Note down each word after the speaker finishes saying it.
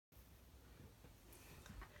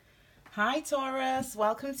Hi Taurus,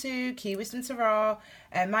 welcome to Key Wisdom Tarot.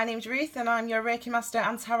 My name's Ruth and I'm your Reiki Master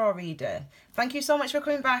and Tarot Reader. Thank you so much for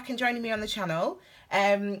coming back and joining me on the channel.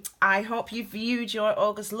 I hope you viewed your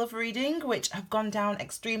August love reading, which have gone down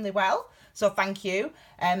extremely well. So thank you.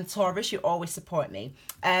 Taurus, you always support me.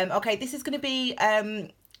 Okay, this is going to be,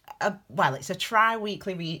 it's a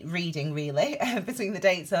tri-weekly reading really, between the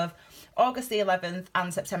dates of August the 11th and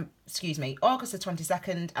August the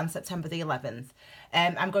 22nd and September the 11th.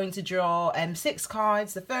 I'm going to draw 6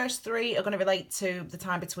 cards. The first 3 are going to relate to the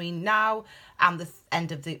time between now and the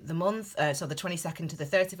end of the month, so the 22nd to the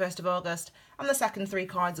 31st of August. And the second 3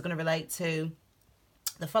 cards are going to relate to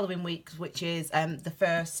the following week, which is the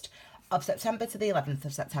 1st of September to the 11th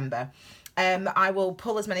of September. I will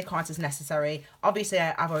pull as many cards as necessary. Obviously,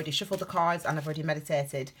 I've already shuffled the cards and I've already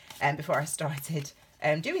meditated before I started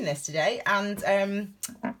doing this today, and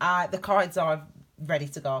the cards are ready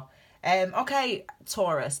to go. Okay,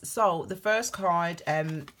 Taurus. So the first card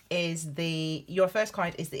your first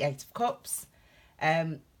card is the 8 of Cups.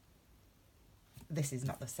 This is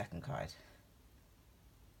not the second card.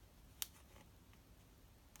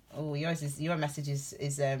 Oh, your message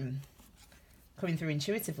is coming through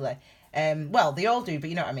intuitively. Well, they all do, but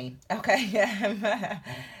you know what I mean. Okay.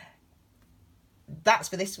 That's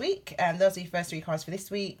for this week. Those are your first 3 cards for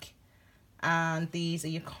this week, and these are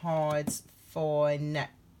your cards for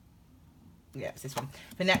it's this one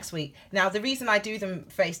for next week. Now, the reason I do them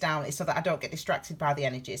face down is so that I don't get distracted by the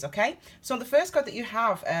energies. Okay, so the first card that you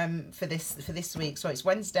have for this week, so it's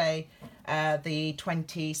Wednesday, the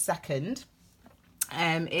 22nd,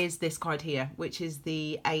 is this card here, which is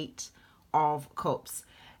the 8 of Cups.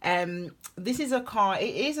 This is a card.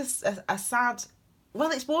 It is a sad.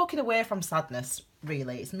 Well, it's walking away from sadness,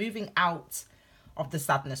 really. It's moving out of the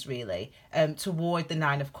sadness, really, toward the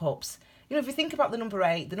 9 of Cups. You know, if you think about the number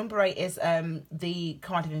 8 is the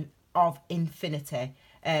card of infinity,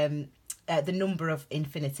 the number of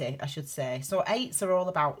infinity, I should say. So 8s are all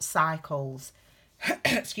about cycles.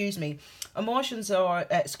 Excuse me.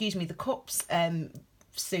 The Cups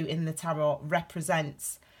suit in the tarot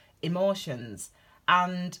represents emotions,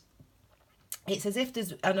 and it's as if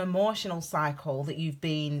there's an emotional cycle that you've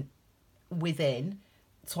been within,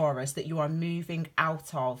 Taurus, that you are moving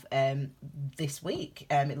out of this week.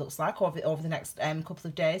 It looks like over the next couple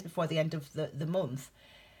of days before the end of the month.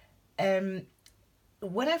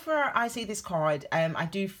 Whenever I see this card, I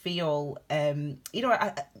do feel, the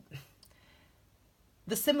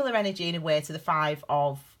similar energy in a way to the 5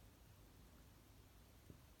 of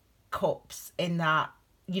Cups, in that,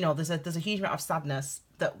 there's a huge amount of sadness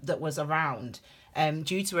that was around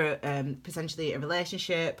due to potentially a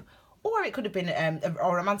relationship, or it could have been a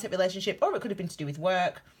romantic relationship, or it could have been to do with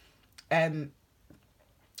work. A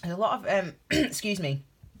lot of excuse me.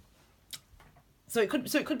 So it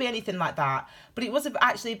could be anything like that. But it was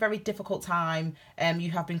actually a very difficult time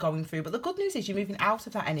you have been going through. But the good news is you're moving out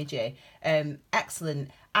of that energy.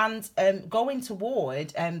 Excellent. And going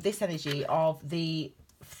toward this energy of the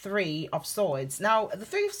 3 of Swords. Now, the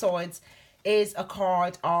 3 of Swords is a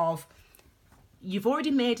card of, you've already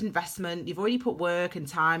made investment, you've already put work and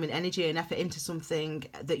time and energy and effort into something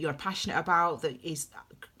that you're passionate about, that is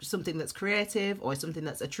something that's creative, or something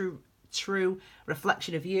that's a true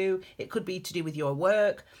reflection of you. It could be to do with your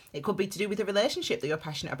work, it could be to do with a relationship that you're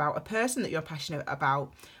passionate about, a person that you're passionate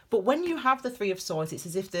about. But when you have the 3 of Swords, it's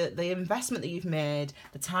as if the investment that you've made,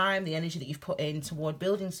 the time, the energy that you've put in toward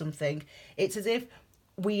building something, it's as if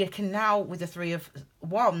we can now, with the 3 of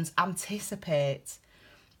Wands, anticipate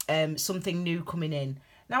something new coming in.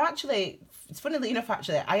 Now, actually, it's funnily enough,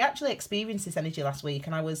 I actually experienced this energy last week,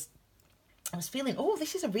 and I was feeling,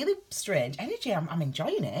 this is a really strange energy. I'm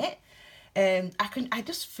enjoying it. I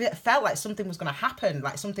just felt like something was going to happen,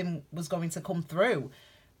 like something was going to come through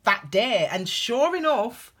that day. And sure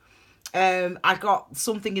enough, I got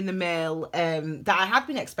something in the mail that I had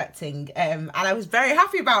been expecting, and I was very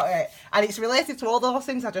happy about it. And it's related to all those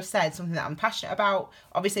things I just said, something that I'm passionate about,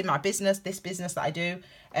 obviously my business, this business that I do.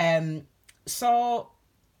 So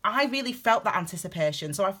I really felt that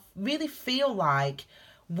anticipation. So I really feel like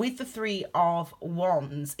with the 3 of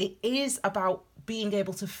Wands, it is about being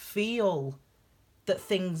able to feel that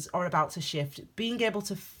things are about to shift, being able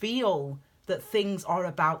to feel that things are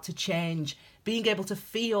about to change, being able to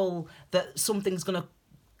feel that something's going to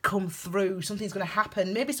come through, something's going to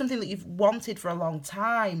happen, maybe something that you've wanted for a long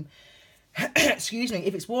time. Excuse me.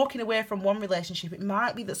 If it's walking away from one relationship, it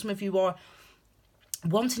might be that some of you are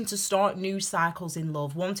wanting to start new cycles in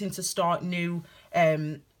love, wanting to start new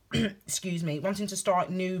wanting to start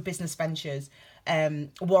new business ventures.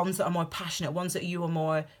 ones that are more passionate, ones that you are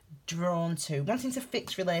more drawn to, wanting to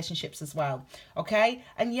fix relationships as well. Okay,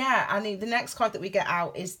 and yeah, I mean the next card that we get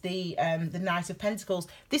out is the Knight of Pentacles.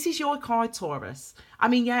 This is your card, Taurus. I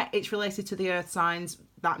mean, yeah, it's related to the earth signs.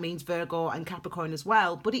 That means Virgo and Capricorn as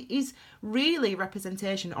well, but it is really a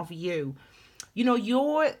representation of you. You know,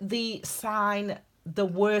 you're the sign, the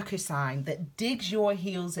worker sign that digs your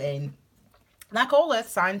heels in. Like all earth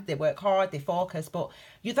signs, they work hard, they focus, but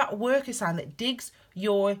you're that worker sign that digs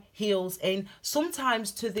your heels in,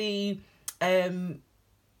 sometimes to the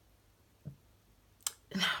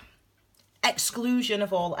exclusion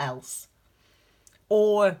of all else,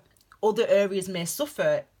 or other areas may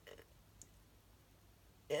suffer.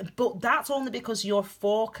 But that's only because your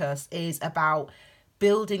focus is about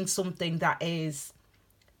building something that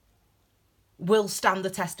will stand the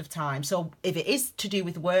test of time. So if it is to do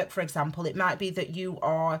with work, for example, it might be that you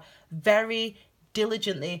are very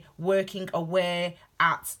diligently working away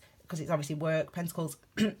at, because it's obviously work, Pentacles,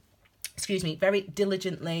 excuse me, very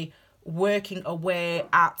diligently working away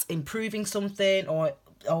at improving something, or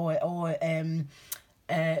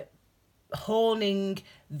honing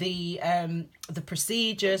the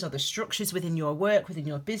procedures or the structures within your work, within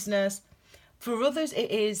your business. For others,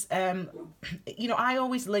 it is, you know, I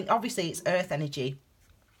always link, obviously it's earth energy.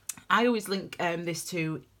 I always link this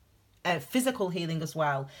to physical healing as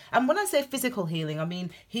well. And when I say physical healing, I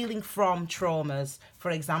mean healing from traumas,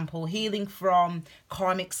 for example, healing from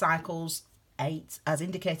karmic cycles 8, as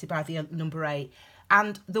indicated by the number 8,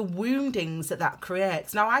 and the woundings that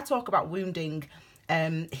creates. Now, I talk about wounding,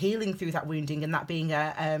 healing through that wounding, and that being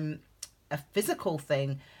a physical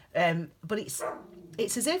thing. But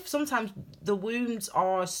it's as if sometimes the wounds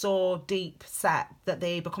are so deep set that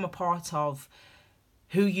they become a part of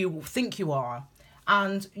who you think you are.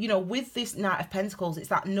 And, you know, with this Knight of Pentacles, it's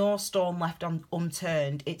that no stone left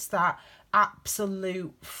unturned. It's that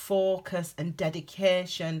absolute focus and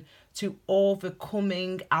dedication to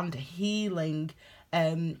overcoming and healing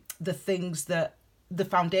the things that, the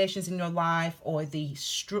foundations in your life, or the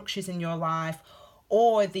structures in your life,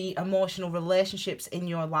 or the emotional relationships in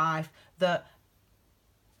your life that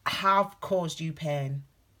have caused you pain,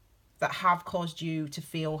 that have caused you to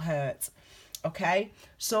feel hurt. Okay,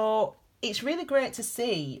 so it's really great to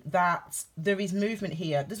see that there is movement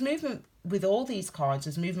here. There's movement with all these cards.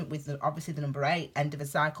 There's movement with obviously the number 8, end of a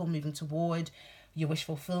cycle, moving toward your wish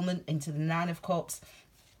fulfillment, into the 9 of Cups,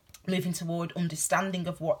 moving toward understanding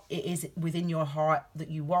of what it is within your heart that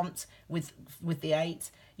you want with the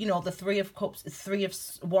 8. You know, the 3 of Cups, 3 of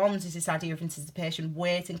Wands is this idea of anticipation,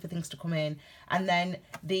 waiting for things to come in. And then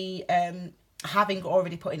the having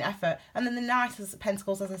already put in effort. And then the Knight of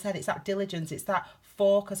Pentacles, as I said, it's that diligence, it's that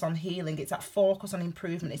focus on healing, it's that focus on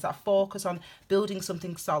improvement, it's that focus on building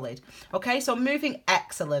something solid. Okay, so moving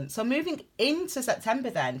excellent. So moving into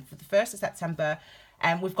September then, for the 1st of September,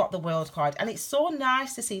 we've got the World card, and it's so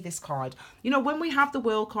nice to see this card. You know, when we have the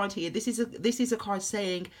World card here, this is a card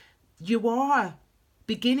saying you are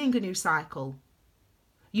beginning a new cycle.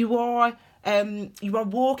 You are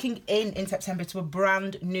walking in September to a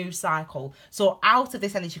brand new cycle. So out of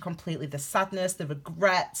this energy completely, the sadness, the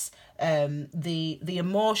regrets, the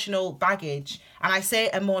emotional baggage. And I say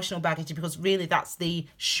emotional baggage because really that's the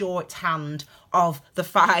shorthand of the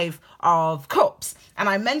 5 of Cups. And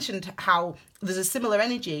I mentioned how there's a similar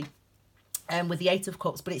energy with the 8 of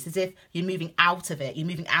Cups, but it's as if you're moving out of it. You're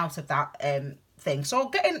moving out of that thing. So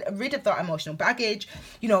getting rid of that emotional baggage,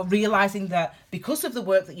 you know, realizing that because of the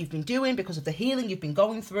work that you've been doing, because of the healing you've been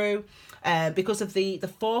going through, because of the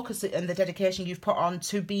focus and the dedication you've put on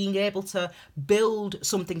to being able to build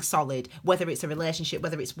something solid, whether it's a relationship,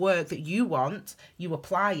 whether it's work that you want, you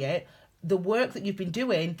apply it, the work that you've been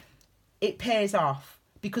doing, it pays off.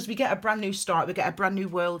 Because we get a brand new start, we get a brand new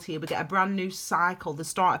world here, we get a brand new cycle, the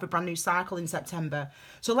start of a brand new cycle in September.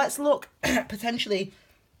 So let's look potentially,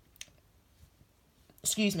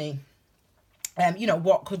 excuse me, you know,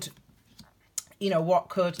 what could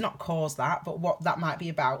not cause that, but what that might be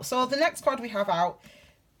about. So the next card we have out,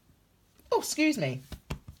 oh, excuse me.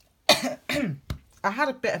 I had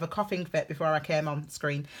a bit of a coughing fit before I came on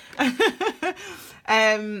screen.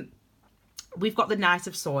 We've got the Knight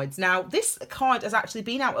of Swords. Now, this card has actually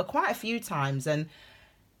been out quite a few times, and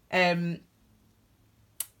do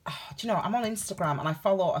you know, I'm on Instagram and I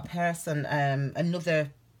follow a person, a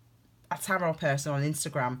tarot person on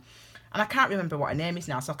Instagram, and I can't remember what her name is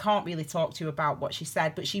now, so I can't really talk to you about what she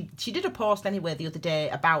said, but she did a post anyway the other day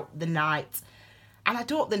about the Knight, and I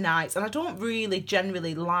don't really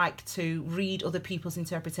generally like to read other people's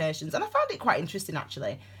interpretations, and I found it quite interesting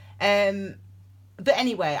actually. But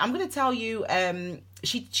anyway, I'm going to tell you,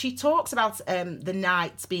 she talks about the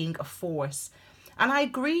Knight being a force, And I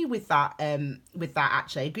agree with that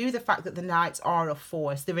actually. I agree with the fact that the Knights are a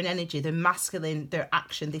force. They're an energy. They're masculine. They're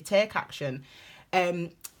action. They take action.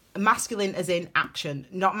 Masculine as in action,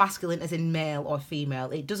 not masculine as in male or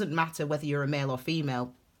female. It doesn't matter whether you're a male or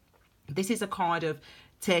female. This is a card of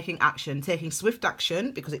taking action, taking swift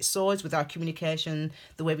action, because it soars with our communication,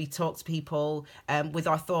 the way we talk to people, with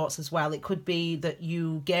our thoughts as well. It could be that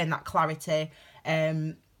you gain that clarity,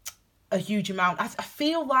 a huge amount. I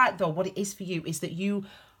feel like, though, what it is for you is that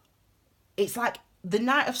it's like the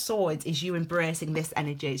Knight of Swords is you embracing this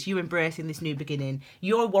energy. It's you embracing this new beginning.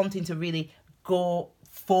 You're wanting to really go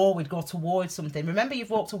forward, go towards something. Remember, you've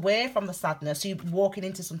walked away from the sadness, so you're walking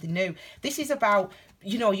into something new. This is about,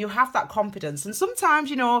 you have that confidence. And sometimes,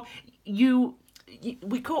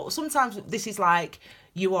 sometimes this is like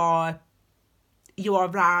you are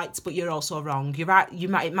right, but you're also wrong. You're right.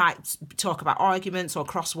 It might talk about arguments or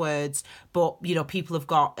crosswords, but people have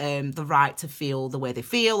got the right to feel the way they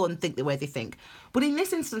feel and think the way they think. But in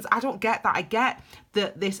this instance, I don't get that. I get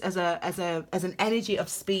that this as an energy of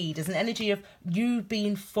speed, as an energy of you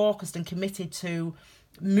being focused and committed to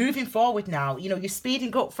moving forward now. You're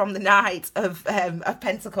speeding up from the Knight of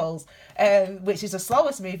Pentacles, which is the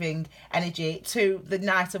slowest moving energy, to the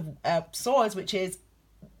Knight of Swords, which is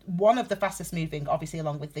one of the fastest moving, obviously,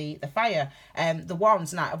 along with the fire, the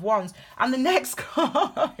Wands, Knight of Wands. And the next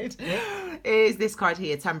card is this card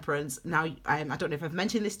here, Temperance. Now, I don't know if I've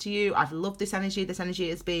mentioned this to you. I've loved this energy. This energy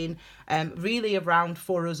has been really around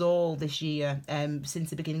for us all this year, since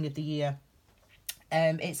the beginning of the year.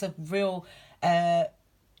 It's a real...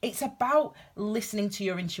 it's about listening to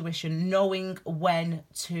your intuition, knowing when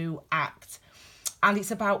to act. And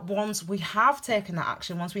it's about, once we have taken that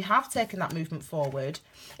action, once we have taken that movement forward,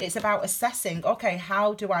 it's about assessing, okay,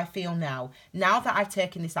 how do I feel now? Now that I've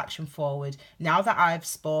taken this action forward, now that I've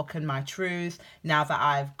spoken my truth, now that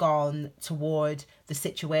I've gone toward the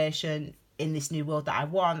situation in this new world that I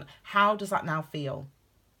want, how does that now feel?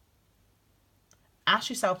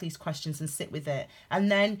 Ask yourself these questions and sit with it.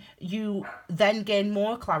 And then you then gain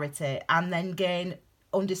more clarity, and then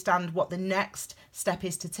understand what the next step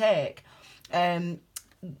is to take.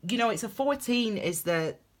 It's a 14 is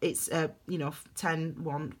 10,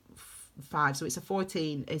 1, 5. So it's a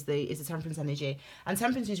 14 is the Temperance energy. And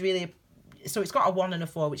Temperance is really, so it's got a 1 and a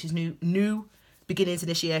 4, which is new beginnings,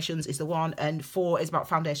 initiations is the 1, and 4 is about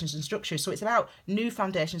foundations and structures. So it's about new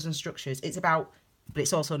foundations and structures. But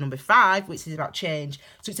it's also number 5, which is about change.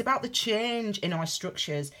 So it's about the change in our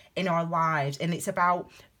structures, in our lives, and it's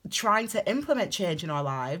about trying to implement change in our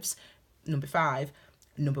lives, number 5,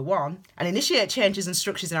 number 1, and initiate changes and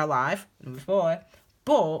structures in our life, number 4.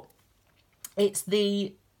 But it's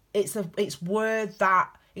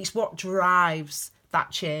what drives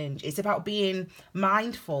that change. It's about being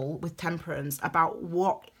mindful with Temperance about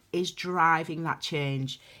what is driving that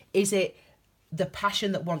change. Is it the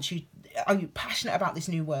passion that wants you? Are you passionate about this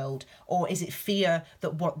new world, or is it fear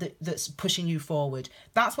that's pushing you forward?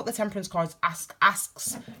 That's what the Temperance card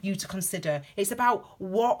asks you to consider. It's about,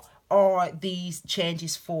 what are these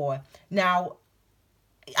changes for? Now,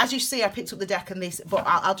 as you see, I picked up the deck and this, but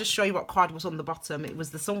I'll just show you what card was on the bottom. It was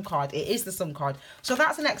the Sun card. It is the Sun card. So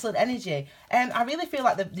that's an excellent energy. I really feel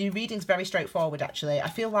like the reading's very straightforward, actually. I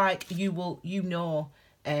feel like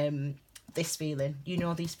this feeling. You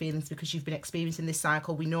know these feelings because you've been experiencing this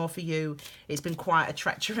cycle. We know for you it's been quite a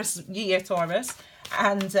treacherous year, Taurus,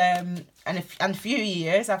 and a few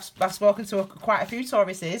years. I've spoken to quite a few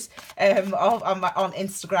Tauruses on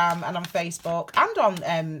Instagram and on Facebook, and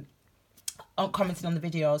on commenting on the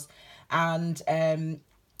videos, and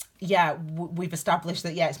we've established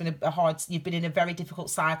that it's been you've been in a very difficult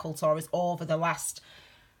cycle, Taurus, over the last,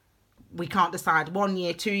 we can't decide, 1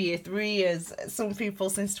 year, 2 years, 3 years, some people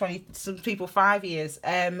since 20, some people 5 years.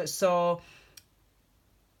 So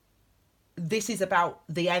this is about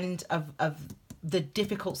the end of the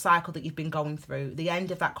difficult cycle that you've been going through, the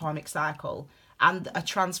end of that karmic cycle, and a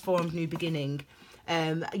transformed new beginning.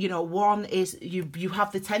 One is you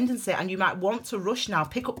have the tendency, and you might want to rush now,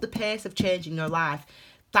 pick up the pace of change in your life.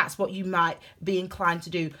 That's what you might be inclined to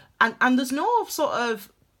do. And there's no sort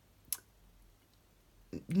of,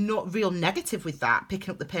 not real negative with that, picking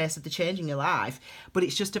up the pace of the change in your life, but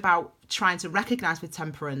it's just about trying to recognize with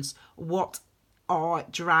Temperance what are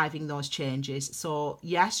driving those changes. So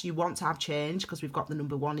yes, you want to have change because we've got the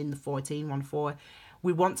number 1 in the 14, 1, 4.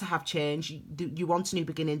 We want to have change. You want a new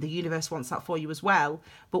beginning. The universe wants that for you as well.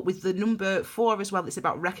 But with the number 4 as well, it's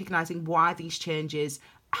about recognizing why these changes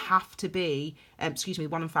have to be, 1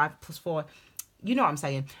 and 5 plus 4. You know what I'm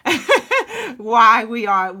saying? Why we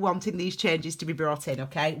are wanting these changes to be brought in,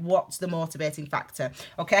 okay? What's the motivating factor,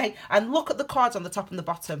 okay? And look at the cards on the top and the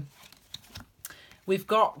bottom. We've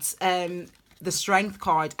got the strength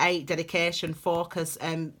card, 8, dedication, focus,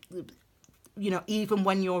 you know, even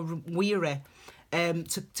when you're weary,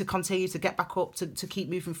 to continue to get back up, to keep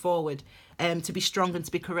moving forward, to be strong and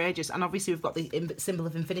to be courageous. And obviously we've got the symbol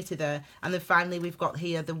of infinity there. And then finally we've got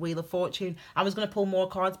here the Wheel of Fortune. I was going to pull more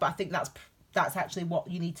cards, but I think that's actually what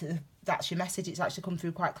you need to, that's your message. It's actually come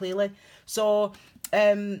through quite clearly. So,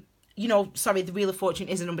 you know, sorry, the Wheel of Fortune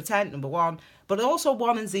is a number 10, number 1, but also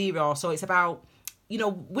 1 and 0. So it's about, you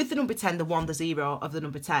know, with the number 10, the 1, the 0 of the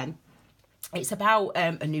number 10, it's about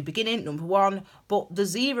a new beginning, number 1, but the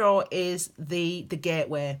 0 is the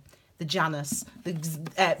gateway, the Janus.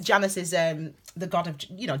 Janus is the god of,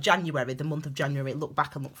 you know, January, the month of January. Look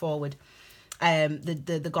back and look forward.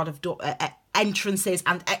 The god of entrances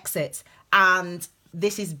and exits. And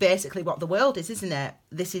this is basically what the world is, isn't it?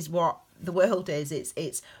 This is what the world is.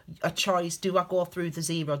 It's a choice. Do I go through the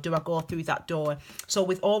 0? Do I go through that door? So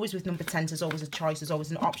with number 10, there's always a choice. There's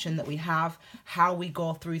always an option that we have. How we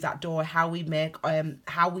go through that door, how we make,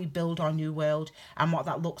 how we build our new world, and what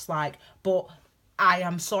that looks like. But I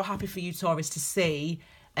am so happy for you, Taurus, to see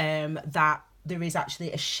that there is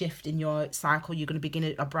actually a shift in your cycle. You're going to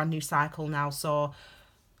begin a brand new cycle now. So,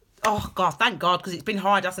 oh God, thank God, because it's been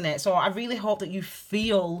hard, hasn't it? So I really hope that you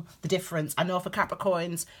feel the difference. I know for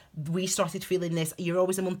Capricorns, we started feeling this. You're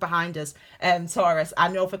always a month behind us, Taurus. I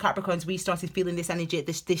know for Capricorns, we started feeling this energy,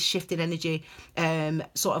 this shift in energy,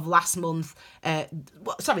 sort of this month,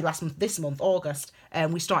 August.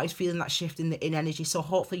 We started feeling that shift in energy. So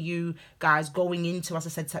hopefully you guys going into, as I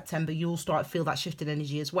said, September, you'll start to feel that shift in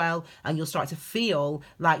energy as well, and you'll start to feel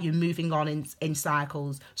like you're moving on in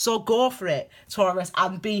cycles. So go for it, Taurus,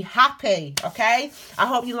 and be happy, okay? I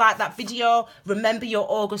hope you liked that video. Remember, your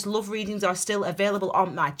August love readings are still available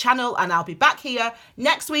on my channel, and I'll be back here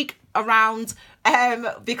next week around,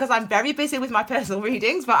 because I'm very busy with my personal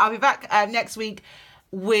readings, but I'll be back next week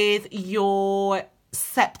with your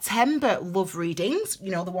September love readings,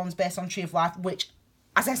 you know, the ones based on Tree of Life, which,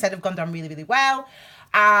 as I said, have gone down really, really well.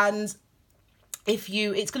 And it's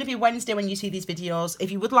going to be Wednesday when you see these videos.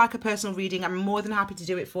 If you would like a personal reading, I'm more than happy to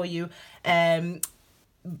do it for you.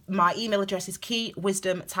 My email address is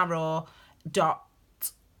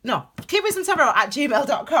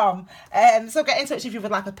keywisdomtarot@gmail.com. So get in touch if you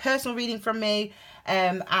would like a personal reading from me.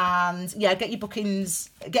 And yeah, get your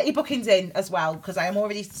bookings in as well, because I've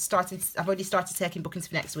already started taking bookings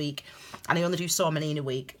for next week, and I only do so many in a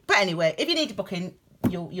week. But anyway, if you need a booking,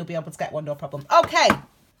 you'll be able to get one, no problem. Okay,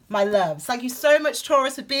 my loves, thank you so much,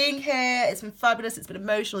 Taurus, for being here. It's been fabulous. It's been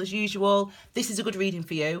emotional as usual. This is a good reading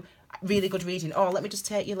for you, really good reading. Oh, let me just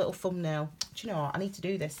take your little thumbnail. Do you know what? I need to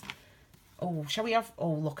do this. Oh, shall we have,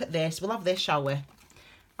 oh, look at this. We'll have this, shall we?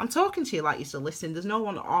 I'm talking to you like you're still listening. There's no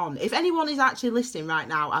one on. If anyone is actually listening right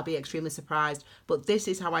now, I'll be extremely surprised. But this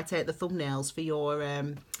is how I take the thumbnails for your,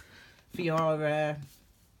 oh,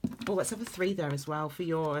 let's have a 3 there as well for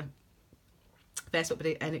your Facebook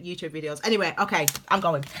video and YouTube videos. Anyway, okay, I'm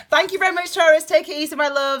going. Thank you very much, Taurus. Take it easy, my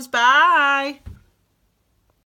loves. Bye.